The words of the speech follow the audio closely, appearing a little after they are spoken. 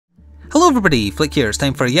everybody, Flik here. It's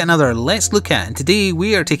time for yet another Let's Look At, and today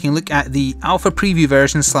we are taking a look at the alpha preview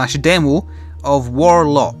version / demo of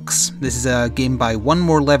Warlocks. This is a game by One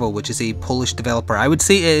More Level, which is a Polish developer. I would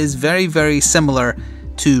say it is very similar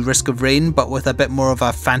to Risk of Rain, but with a bit more of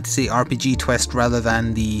a fantasy RPG twist rather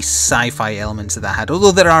than the sci-fi elements that I had,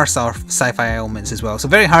 although there are sci-fi elements as well. It's a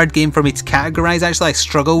very hard game for me to categorize. Actually, I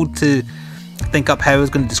struggled to think up how I was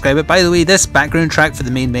going to describe it. By the way, this background track for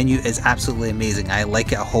the main menu is absolutely amazing. I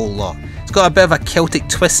like it a whole lot. It's got a bit of a Celtic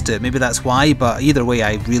twist to it, maybe that's why, but either way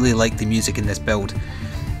I really like the music in this build.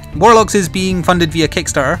 Warlocks is being funded via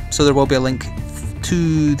Kickstarter, so there will be a link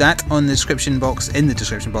to that on the description box, in the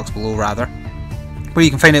description box below rather, where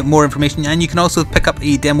you can find out more information, and you can also pick up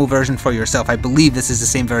a demo version for yourself. I believe this is the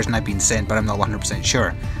same version I've been sent, but I'm not 100%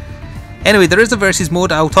 sure. Anyway, there is a versus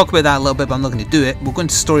mode. I'll talk about that a little bit, but I'm not going to do it. We'll go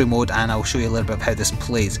into story mode and I'll show you a little bit of how this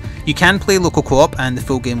plays. You can play local co-op and the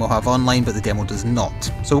full game will have online, but the demo does not.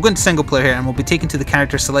 So we'll go into single player here and we'll be taken to the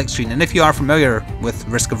character select screen, and if you are familiar with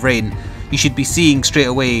Risk of Rain, you should be seeing straight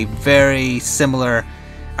away very similar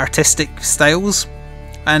artistic styles.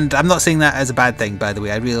 And I'm not saying that as a bad thing, by the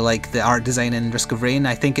way. I really like the art design in Risk of Rain.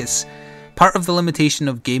 I think it's part of the limitation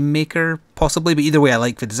of Game Maker, possibly, but either way I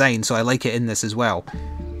like the design, so I like it in this as well.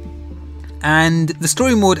 And the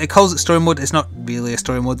story mode, it calls it story mode, it's not really a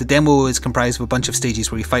story mode. The demo is comprised of a bunch of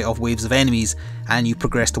stages where you fight off waves of enemies and you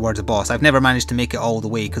progress towards a boss. I've never managed to make it all the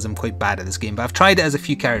way because I'm quite bad at this game, but I've tried it as a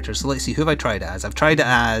few characters. So let's see, who have I tried it as? I've tried it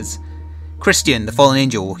as Christian, the Fallen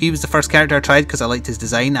Angel. He was the first character I tried because I liked his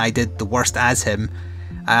design. I did the worst as him.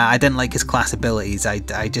 I didn't like his class abilities. I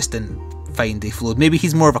just didn't find they flowed. Maybe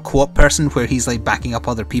he's more of a co-op person where he's like backing up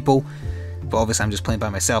other people, but obviously I'm just playing by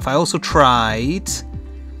myself. I also tried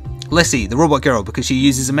Lissy, the robot girl, because she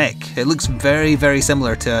uses a mech. It looks very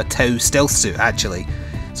similar to a Tau stealth suit actually.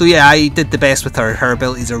 So yeah, I did the best with her. Her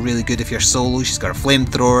abilities are really good if you're solo. She's got a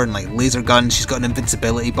flamethrower and like laser guns. She's got an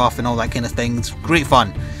invincibility buff and all that kind of thing. It's great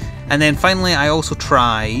fun. And then finally I also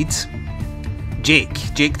tried Jake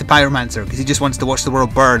the pyromancer, because he just wants to watch the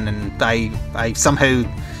world burn, and I somehow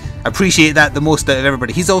appreciate that the most out of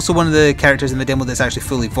everybody. He's also one of the characters in the demo that's actually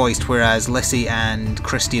fully voiced, whereas Lissy and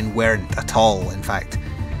Christian weren't at all, in fact.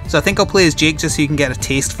 So I think I'll play as Jake just so you can get a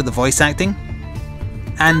taste for the voice acting.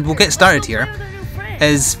 And we'll get started here.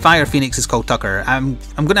 His Fire Phoenix is called Tucker. I'm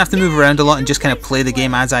going to have to move around a lot and just kind of play the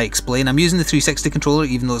game as I explain. I'm using the 360 controller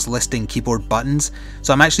even though it's listing keyboard buttons.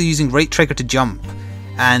 So I'm actually using right trigger to jump.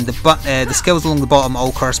 And the skills along the bottom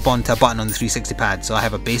all correspond to a button on the 360 pad. So I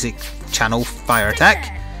have a basic channel fire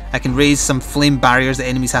attack. I can raise some flame barriers that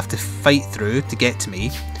enemies have to fight through to get to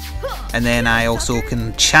me. And then I also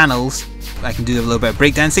can channels. I can do a little bit of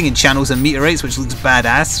breakdancing and channel some meteorites, which looks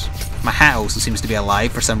badass. My hat also seems to be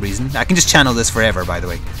alive for some reason. I can just channel this forever, by the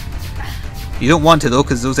way. You don't want to though,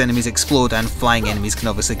 because those enemies explode and flying enemies can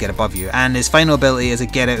obviously get above you. And his final ability is a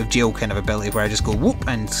get out of jail kind of ability where I just go whoop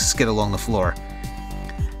and skid along the floor.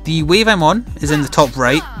 The wave I'm on is in the top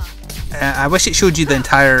right. I wish it showed you the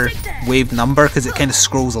entire wave number because it kind of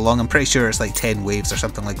scrolls along. I'm pretty sure it's like 10 waves or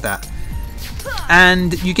something like that.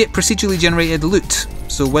 And you get procedurally generated loot.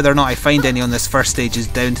 So whether or not I find any on this first stage is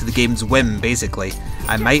down to the game's whim, basically.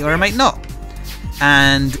 I might or I might not.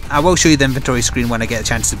 And I will show you the inventory screen when I get a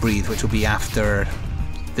chance to breathe, which will be after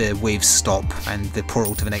the waves stop and the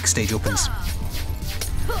portal to the next stage opens.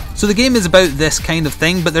 So the game is about this kind of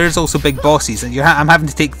thing, but there's also big bosses, and I'm having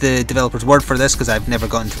to take the developer's word for this because I've never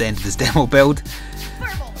gotten to the end of this demo build.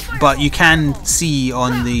 But you can see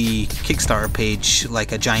on the Kickstarter page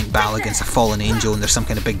like a giant battle against a fallen angel, and there's some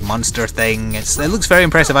kind of big monster thing. It looks very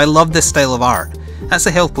impressive. I love this style of art. That's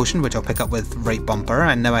a health potion, which I'll pick up with right bumper,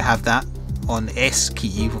 and now I have that on S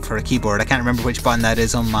key for a keyboard. I can't remember which button that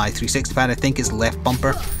is on my 360 pad. I think it's left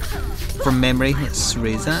bumper from memory. Let's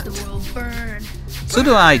raise that. So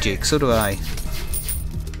do I, Jake, so do I.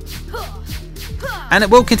 And it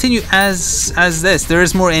will continue as this. There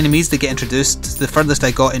is more enemies that get introduced. The furthest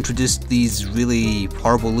I got introduced these really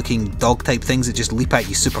horrible looking dog type things that just leap at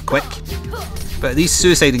you super quick. But these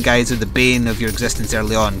suiciding guys are the bane of your existence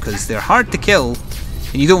early on because they're hard to kill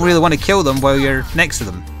and you don't really want to kill them while you're next to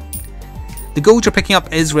them. The gold you're picking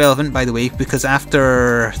up is relevant, by the way, because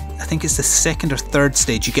after, I think it's the second or third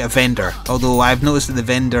stage, you get a vendor. Although I've noticed that the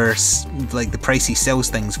vendors, like the price he sells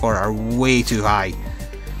things for, are way too high.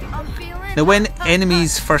 Now when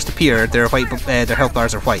enemies first appear, their health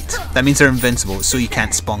bars are white. That means they're invincible, so you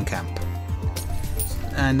can't spawn camp.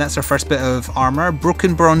 And that's our first bit of armour.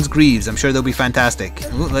 Broken bronze greaves, I'm sure they'll be fantastic.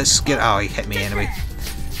 Ooh, let's get, oh, he hit me anyway.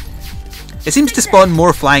 It seems to spawn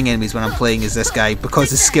more flying enemies when I'm playing as this guy because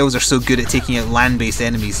his skills are so good at taking out land-based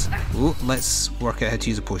enemies. Ooh, let's work out how to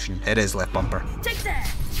use a potion. It is left bumper.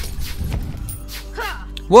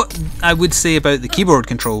 What I would say about the keyboard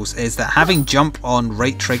controls is that having jump on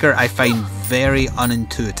right trigger I find very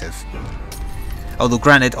unintuitive. Although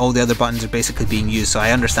granted, all the other buttons are basically being used, so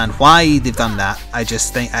I understand why they've done that. I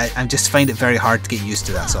just find it very hard to get used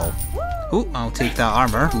to, that's all. Oh, I'll take that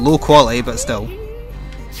armor. Low quality, but still.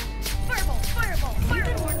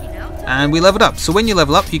 And we leveled up. So when you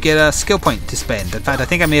level up, you get a skill point to spend. In fact, I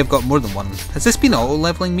think I may have got more than one. Has this been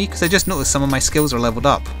auto-leveling me? Because I just noticed some of my skills are leveled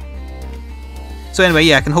up. So anyway,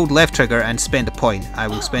 yeah, I can hold left trigger and spend a point. I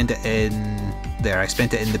will spend it in... there, I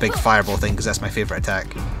spent it in the big fireball thing because that's my favourite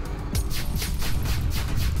attack. Do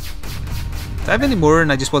I have any more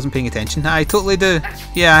and I just wasn't paying attention? I totally do.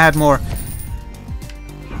 Yeah, I had more.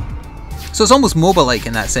 So it's almost MOBA-like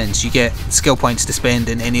in that sense. You get skill points to spend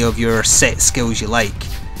in any of your set skills you like.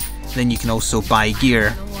 Then you can also buy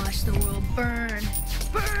gear.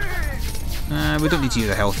 We don't need to use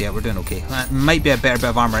our health yet, we're doing okay. That might be a better bit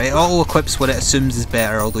of armour. It auto-equips what it assumes is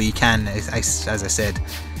better, although you can, as I said,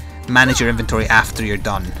 manage your inventory after you're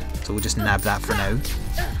done. So we'll just nab that for now.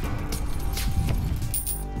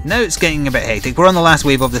 Now it's getting a bit hectic. We're on the last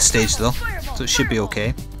wave of this stage though, so it should be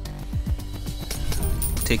okay.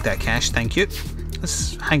 Take that cash, thank you.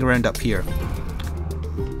 Let's hang around up here.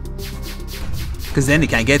 Because then they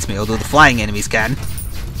can't get to me, although the flying enemies can.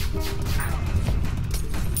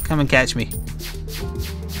 Come and catch me.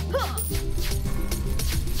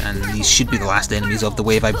 And these should be the last enemies of the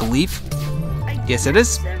wave, I believe. Yes, it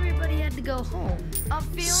is.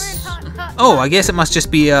 Oh, I guess it must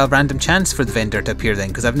just be a random chance for the vendor to appear then,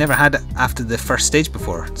 because I've never had it after the first stage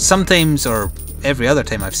before. Sometimes, or every other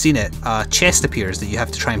time I've seen it, a chest appears that you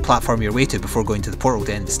have to try and platform your way to before going to the portal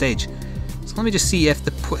to end the stage. So let me just see if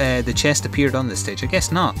the chest appeared on this stage. I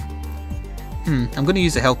guess not. I'm going to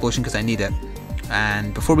use the health potion because I need it.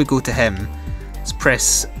 And before we go to him, let's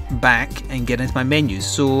press back and get into my menus.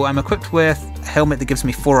 So I'm equipped with a helmet that gives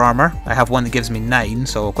me 4 armor. I have one that gives me 9,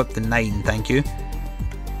 so I'll equip the 9, thank you.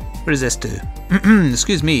 What does this do?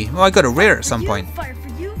 Excuse me. Oh, I got a rare at some point.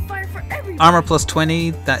 Armor plus 20,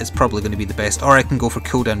 that is probably going to be the best. Or I can go for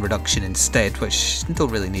cooldown reduction instead, which I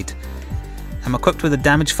don't really need. I'm equipped with a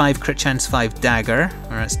damage 5, crit chance 5 dagger.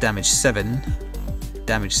 Or that's damage 7.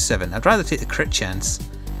 Damage 7. I'd rather take the crit chance.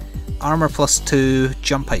 Armor plus 2,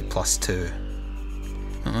 jump height plus 2.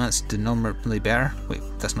 Oh, that's normally better. Wait,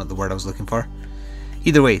 that's not the word I was looking for.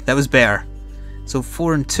 Either way, that was better. So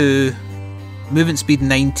 4 and 2. Movement speed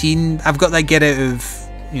 19. I've got that get out of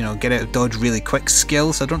dodge really quick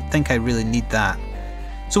skill, so I don't think I really need that.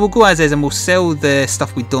 So we'll go as is and we'll sell the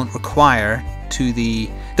stuff we don't require to the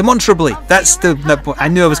demonstrably. That's the... I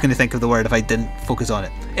knew I was going to think of the word if I didn't focus on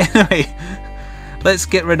it. Anyway, let's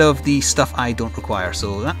get rid of the stuff I don't require.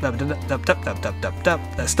 So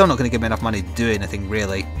that's still not going to give me enough money to do anything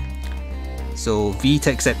really. So V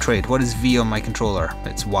to accept trade. What is V on my controller?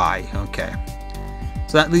 It's Y. Okay.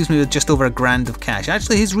 So that leaves me with just over $1,000 of cash.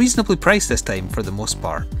 Actually, he's reasonably priced this time for the most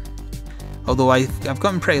part. Although I've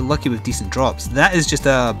gotten pretty lucky with decent drops. That is just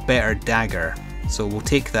a better dagger. So we'll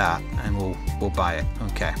take that and we'll buy it.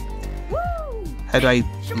 Okay. How do I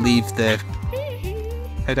leave the...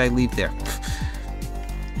 How do I leave there?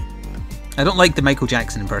 I don't like the Michael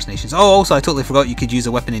Jackson impersonations. Oh, also I totally forgot you could use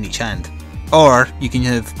a weapon in each hand. Or you can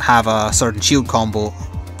have a sword and shield combo.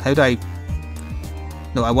 How do I...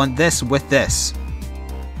 No, I want this with this.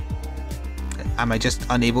 Am I just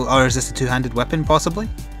unable... Or is this a two-handed weapon, possibly?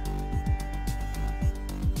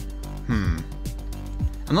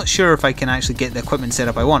 I'm not sure if I can actually get the equipment set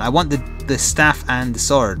up I want. I want the staff and the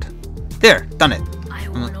sword. There! Done it!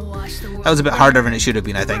 That was a bit harder than it should have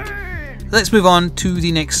been, I think. Let's move on to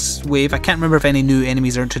the next wave. I can't remember if any new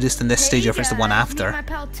enemies are introduced in this stage or if it's the one after.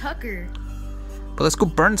 But let's go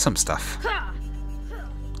burn some stuff.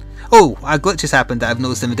 Oh, a glitch has happened that I've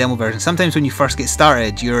noticed in the demo version. Sometimes when you first get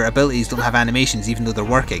started, your abilities don't have animations even though they're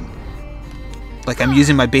working. Like I'm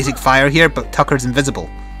using my basic fire here, but Tucker's invisible.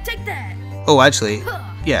 Take that. Oh, actually,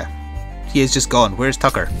 yeah. He is just gone. Where's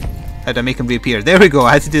Tucker? How do I make him reappear? There we go,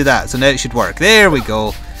 I had to do that, so now it should work. There we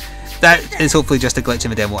go. That is hopefully just a glitch in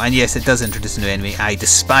the demo, and yes, it does introduce a new enemy. I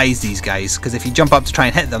despise these guys, because if you jump up to try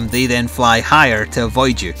and hit them, they then fly higher to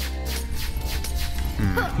avoid you.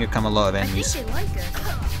 Here come a lot of enemies.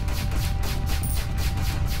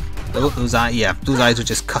 Oh, those eyes are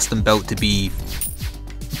just custom built to be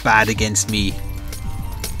bad against me.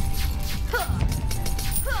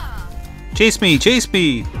 Chase me! Chase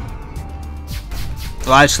me!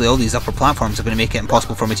 Well, actually, all these upper platforms are going to make it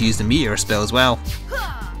impossible for me to use the meteor spell as well.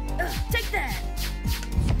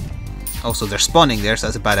 Also, they're spawning there, so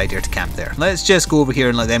that's a bad idea to camp there. Let's just go over here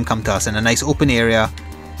and let them come to us in a nice open area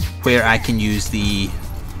where I can use the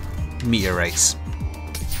meteorites.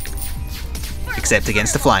 except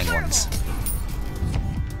against the flying ones.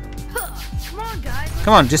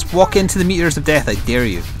 Come on, just walk into the meteors of death, I dare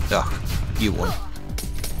you. Ugh, you won't.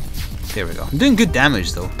 There we go. I'm doing good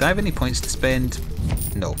damage though. Do I have any points to spend?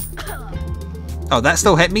 No. Oh, that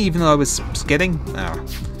still hit me even though I was skidding? Oh.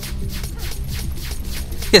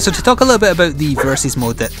 Yeah, so to talk a little bit about the versus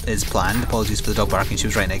mode that is planned, apologies for the dog barking, she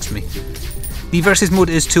was right next to me. The versus mode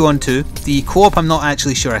is 2 on 2. The co-op I'm not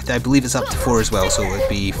actually sure, I believe it's up to 4 as well, so it would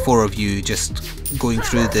be 4 of you just going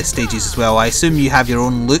through the stages as well. I assume you have your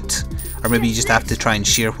own loot, or maybe you just have to try and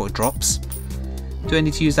share what drops. Do I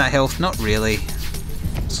need to use that health? Not really.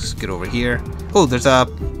 Let's just get over here. Oh, there's a...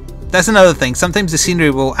 That's another thing, sometimes the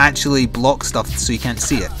scenery will actually block stuff so you can't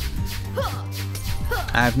see it.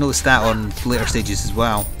 I've noticed that on later stages as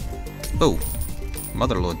well. Oh,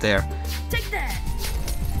 motherload there.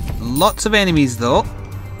 Lots of enemies though.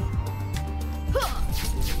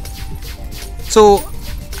 So,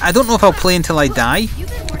 I don't know if I'll play until I die.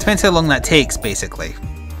 It depends how long that takes, basically.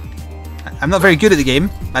 I'm not very good at the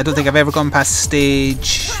game. I don't think I've ever gone past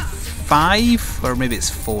stage 5, or maybe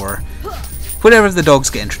it's 4. Whenever the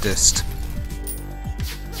dogs get introduced.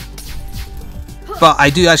 But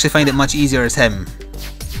I do actually find it much easier as him.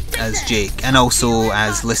 As Jake, and also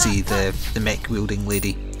as Lissy, the mech wielding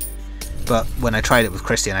lady. But when I tried it with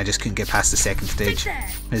Christian, I just couldn't get past the second stage.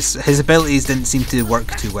 His abilities didn't seem to work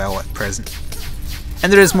too well at present.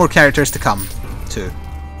 And there is more characters to come, too.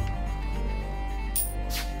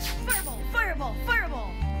 Fireball,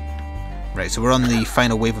 fireball. Right, so we're on the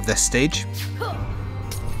final wave of this stage.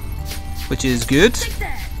 Which is good.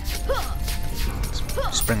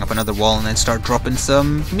 Just bring up another wall and then start dropping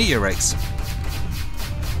some meteorites.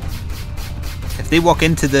 If they walk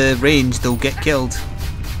into the range, they'll get killed.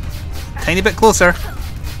 Tiny bit closer.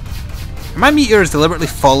 Are my meteors deliberately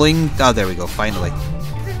falling? Oh, there we go, finally.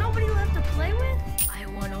 Is there nobody left to play with? I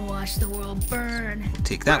want to watch the world burn. We'll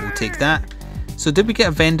take that, we'll take that. So did we get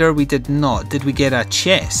a vendor? We did not. Did we get a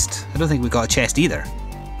chest? I don't think we got a chest either.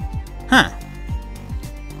 Huh.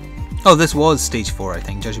 Oh, this was stage 4, I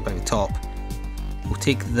think, judging by the top. We'll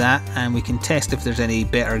take that and we can test if there's any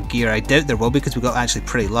better gear. I doubt there will because we got actually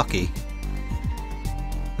pretty lucky.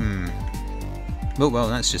 Oh well,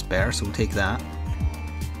 that's just better, so we'll take that.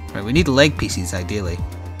 Right, we need leg pieces ideally.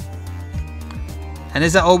 And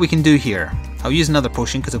is that all we can do here? I'll use another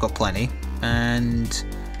potion because I've got plenty. And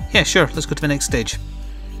yeah, sure, let's go to the next stage.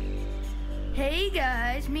 Hey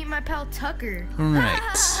guys, meet my pal Tucker.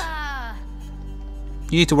 Right.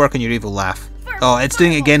 You need to work on your evil laugh. Oh, it's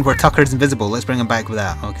doing it again where Tucker's invisible. Let's bring him back with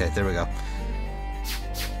that. Okay, there we go.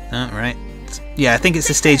 Alright. Yeah, I think it's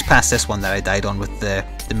the stage past this one that I died on with the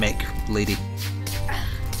mech lady.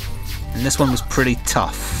 And this one was pretty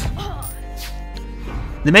tough.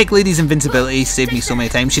 The mech lady's invincibility saved me so many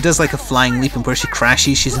times. She does like a flying leap, and where she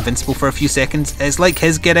crashes she's invincible for a few seconds. It's like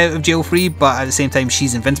his get out of jail free, but at the same time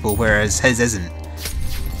she's invincible, whereas his isn't.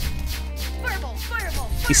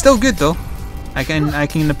 He's still good though. I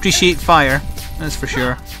can appreciate fire, that's for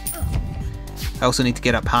sure. I also need to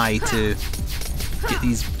get up high to get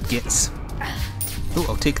these gets. Oh,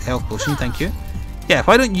 I'll take the health potion, thank you. Yeah,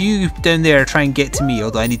 why don't you down there try and get to me,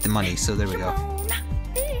 although I need the money, so there we go.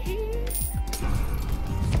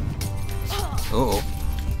 Uh-oh.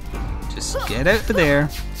 Just get out of there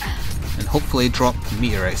and hopefully drop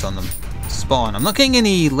meteorites on them. Spot on. I'm not getting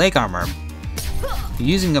any leg armor. I'm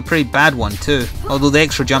using a pretty bad one too. Although the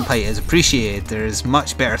extra jump height is appreciated, there's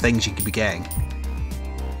much better things you could be getting.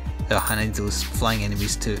 Ugh, I need those flying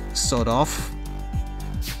enemies to sod off.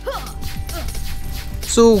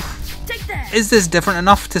 So, is this different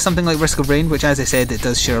enough to something like Risk of Rain, which as I said it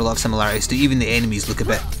does share a lot of similarities to? Even the enemies look a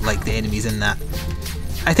bit like the enemies in that.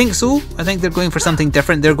 I think so. I think they're going for something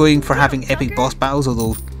different. They're going for having epic boss battles,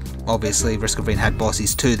 although obviously Risk of Rain had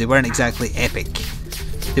bosses too. They weren't exactly epic.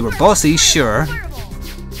 They were bosses, sure,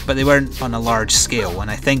 but they weren't on a large scale,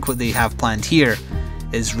 and I think what they have planned here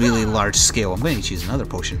is really large scale. I'm going to use another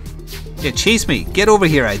potion. Yeah, chase me! Get over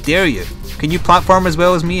here, I dare you! Can you platform as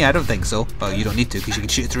well as me? I don't think so. Well, you don't need to because you can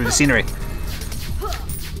shoot through the scenery.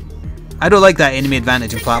 I don't like that enemy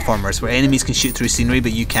advantage in platformers where enemies can shoot through scenery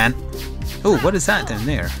but you can't. Oh, what is that down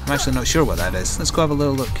there? I'm actually not sure what that is. Let's go have a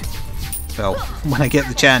little look. Well, when I get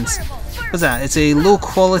the chance. What's that? It's a low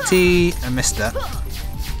quality... I missed that.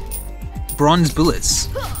 Bronze bullets.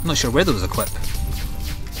 I'm not sure where those equip.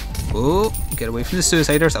 Oh, get away from the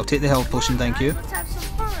suiciders. I'll take the health potion, thank you.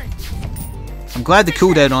 I'm glad the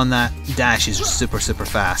cooldown on that dash is super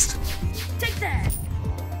fast.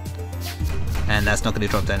 And that's not going to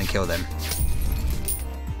drop down and kill them.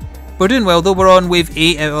 We're doing well though. We're on wave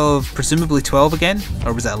 8 out of presumably 12 again.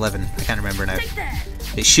 Or was that 11? I can't remember now.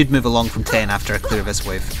 It should move along from 10 after I clear this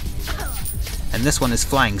wave. And this one is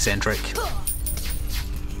flying centric.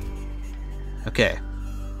 Okay.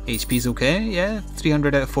 HP's okay, yeah.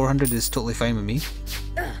 300 out of 400 is totally fine with me.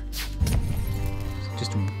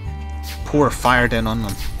 Just pour fire down on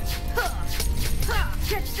them.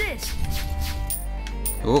 Catch this.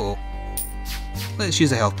 Uh-oh. Let's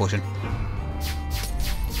use a health potion.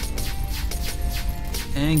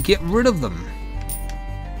 And get rid of them.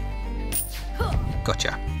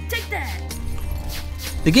 Gotcha. Take that.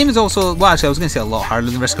 The game is also, well actually I was going to say a lot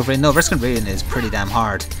harder than Risk of Rain. No, Risk of Rain is pretty damn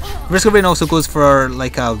hard. Risk of Rain also goes for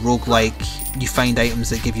like a roguelike, you find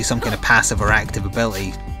items that give you some kind of passive or active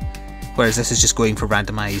ability. Whereas this is just going for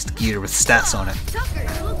randomised gear with stats on it. Tucker,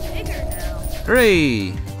 you look bigger now.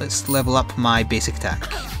 Hooray! Let's level up my basic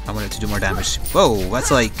attack. I want it to do more damage. Whoa,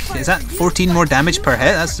 that's like, is that 14 more damage per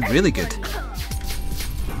hit? That's really good.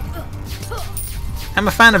 I'm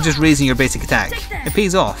a fan of just raising your basic attack. It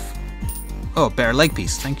pays off. Oh, better leg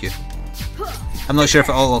piece, thank you. I'm not sure if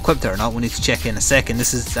it all equipped it or not, we'll need to check in a second.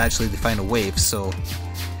 This is actually the final wave, so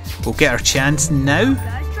we'll get our chance now.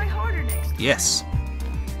 Guys, try harder next time. Yes.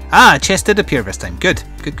 Ah, a chest did appear this time. Good,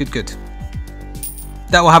 good, good, good.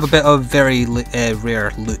 That will have a bit of very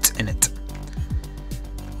rare loot in it.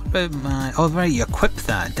 What about my... Oh right, you equip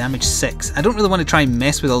that. Damage 6. I don't really want to try and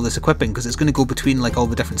mess with all this equipping because it's going to go between like all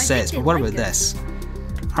the different sets, but what about this?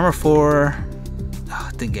 Armor 4... Oh,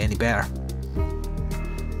 it didn't get any better.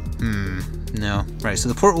 No. Right, so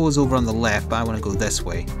the portal is over on the left, but I want to go this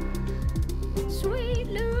way. Sweet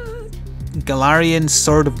loot. Galarian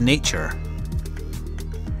Sword of Nature.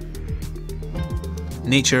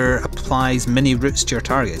 Nature applies mini routes to your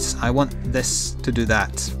targets. I want this to do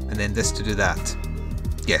that, and then this to do that.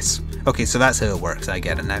 Yes. Okay, so that's how it works. I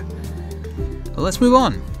get it now. Well, let's move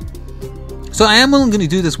on. So I am only going to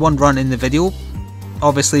do this one run in the video.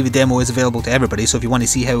 Obviously, the demo is available to everybody, so if you want to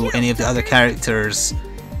see how any of the other characters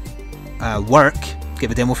work, get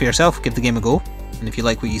the demo for yourself, give the game a go. And if you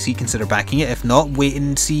like what you see, consider backing it. If not, wait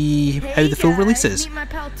and see how the full release is.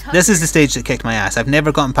 This is the stage that kicked my ass. I've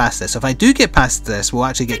never gotten past this. So if I do get past this, we'll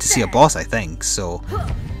actually get to see a boss, I think. So,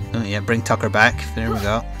 oh yeah, bring Tucker back. There we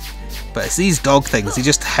go. But it's these dog things. They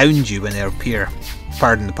just hound you when they appear.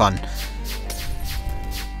 Pardon the pun.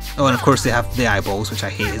 Oh, and of course they have the eyeballs, which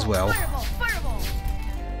I hate as well.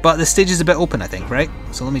 But the stage is a bit open, I think, right?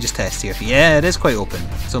 So let me just test here. Yeah, it is quite open.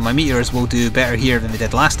 So my meteors will do better here than they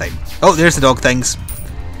did last time. Oh, there's the dog things.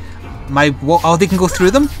 Oh, they can go through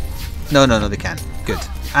them? No, they can't. Good.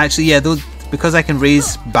 Actually, yeah, though, because I can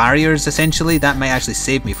raise barriers, essentially, that might actually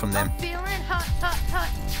save me from them.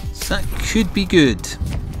 So that could be good.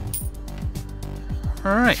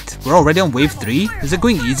 Alright, we're already on wave 3. Is it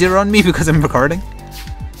going easier on me because I'm recording?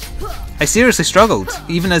 I seriously struggled,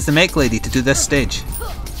 even as the mech lady, to do this stage.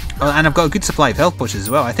 Oh, and I've got a good supply of health pushes as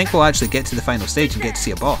well. I think we'll actually get to the final stage and get to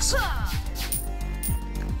see a boss.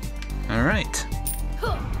 Alright.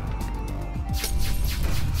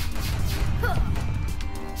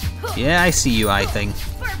 Yeah, I see you, eye thing.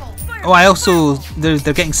 Oh, I also... They're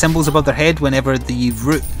getting symbols above their head whenever the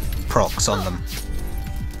root procs on them.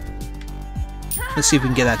 Let's see if we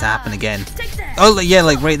can get that to happen again. Oh, yeah,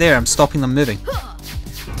 like right there. I'm stopping them moving.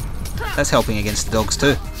 That's helping against the dogs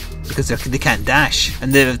too. Because they can't dash.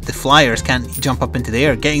 And the flyers can't jump up into the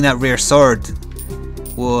air. Getting that rare sword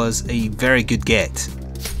was a very good get.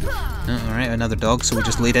 Alright, another dog. So we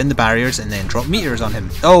just laid in the barriers and then drop meteors on him.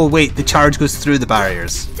 Oh wait, the charge goes through the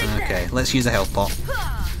barriers. Okay, let's use a health pot.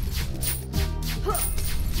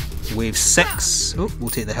 Wave 6. Oh, we'll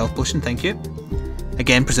take the health potion, thank you.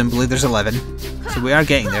 Again, presumably there's 11. So we are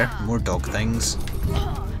getting there. More dog things.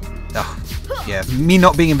 Oh, yeah. Me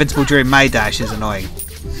not being invincible during my dash is annoying.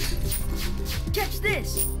 Catch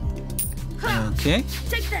this. Okay.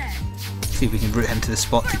 Take that. See if we can route him to the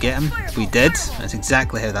spot to get him. We did. That's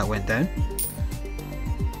exactly how that went down.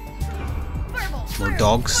 More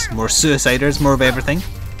dogs, more suiciders, more of everything.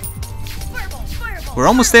 We're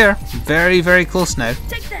almost there. Very, very close now.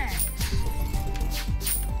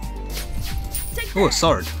 Oh, a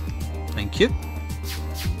sword. Thank you.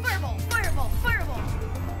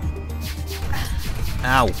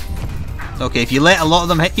 Ow. Okay, if you let a lot of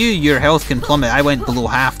them hit you, your health can plummet. I went below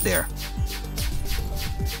half there.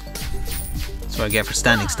 That's what I get for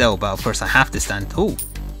standing still, but of course I have to stand. Oh.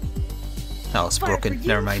 That was broken.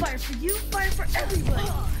 Never mind.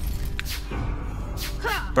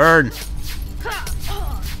 Burn.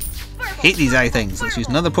 Hate these eye things. Let's use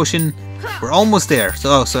another potion. We're almost there.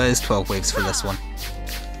 So it is 12 waves for this one.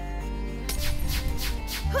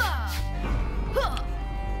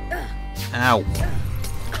 Ow.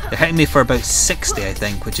 They're hitting me for about 60, I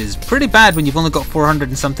think, which is pretty bad when you've only got 400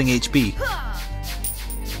 and something HP.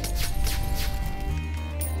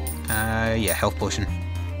 Yeah. health potion,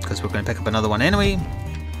 because we're going to pick up another one anyway.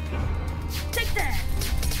 Take that.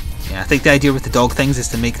 Yeah, I think the idea with the dog things is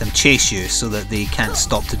to make them chase you so that they can't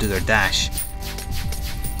stop to do their dash.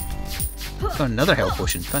 Got another health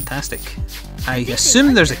potion, fantastic. I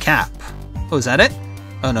assume there's a cap. Oh, is that it?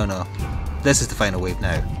 Oh no, no. This is the final wave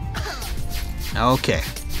now. Okay.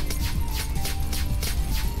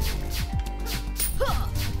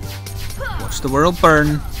 Watch the world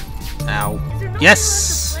burn. Ow.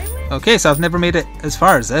 Yes! Okay, so I've never made it as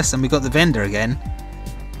far as this, and we got the vendor again.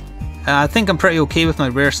 I think I'm pretty okay with my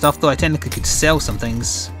rare stuff, though I technically could sell some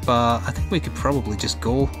things, but I think we could probably just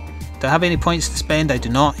go. Do I have any points to spend? I do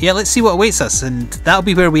not. Yeah, let's see what awaits us, and that'll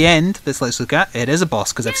be where we end this Let's Look At. It is a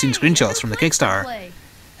boss, because I've seen screenshots from the Kickstarter.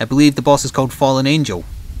 I believe the boss is called Fallen Angel.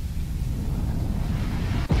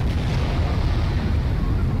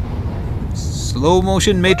 Slow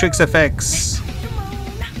motion matrix effects.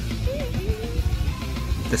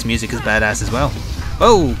 This music is badass as well.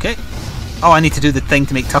 Oh, okay. Oh, I need to do the thing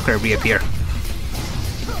to make Tucker reappear.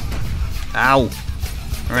 Ow.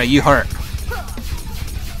 Alright, you hurt.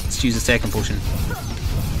 Let's use a second potion.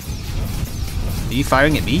 Are you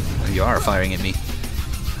firing at me? Oh, you are firing at me.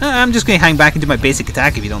 I'm just going to hang back and do my basic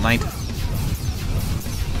attack if you don't mind.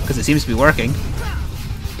 Because it seems to be working.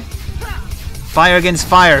 Fire against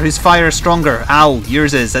fire. Whose fire is stronger? Ow,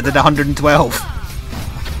 yours is. I did 112.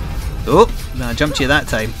 Oh, no, I jumped you that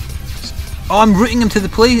time. Oh, I'm rooting him to the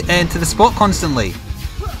to the spot constantly.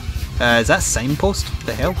 Is that signpost? What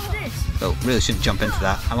the hell? Oh, really shouldn't jump into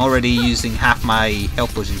that. I'm already using half my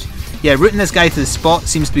health potions. Yeah, rooting this guy to the spot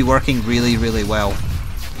seems to be working really, really well.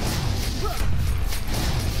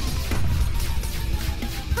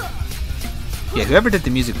 Yeah, whoever did the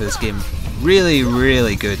music for this game, really,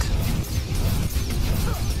 really good.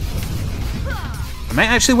 I might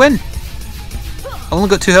actually win. I've only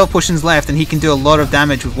got 2 health potions left and he can do a lot of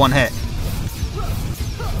damage with one hit.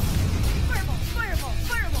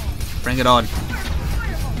 Bring it on.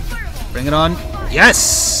 Bring it on.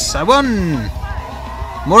 Yes! I won!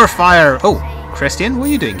 More fire! Oh, Christian, what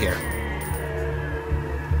are you doing here?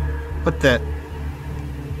 What the...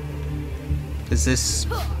 Is this...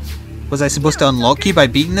 Was I supposed to unlock you by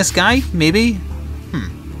beating this guy? Maybe?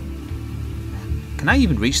 Can I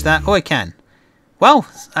even reach that? Oh, I can. Well,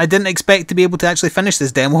 I didn't expect to be able to actually finish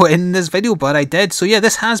this demo in this video, but I did. So yeah,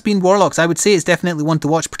 this has been Warlocks. I would say it's definitely one to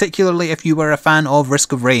watch, particularly if you were a fan of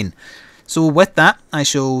Risk of Rain. So with that, I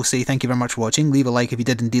shall say thank you very much for watching. Leave a like if you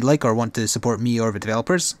did indeed like or want to support me or the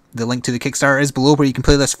developers. The link to the Kickstarter is below where you can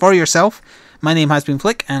play this for yourself. My name has been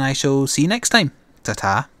Flik, and I shall see you next time.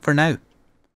 Ta-ta for now.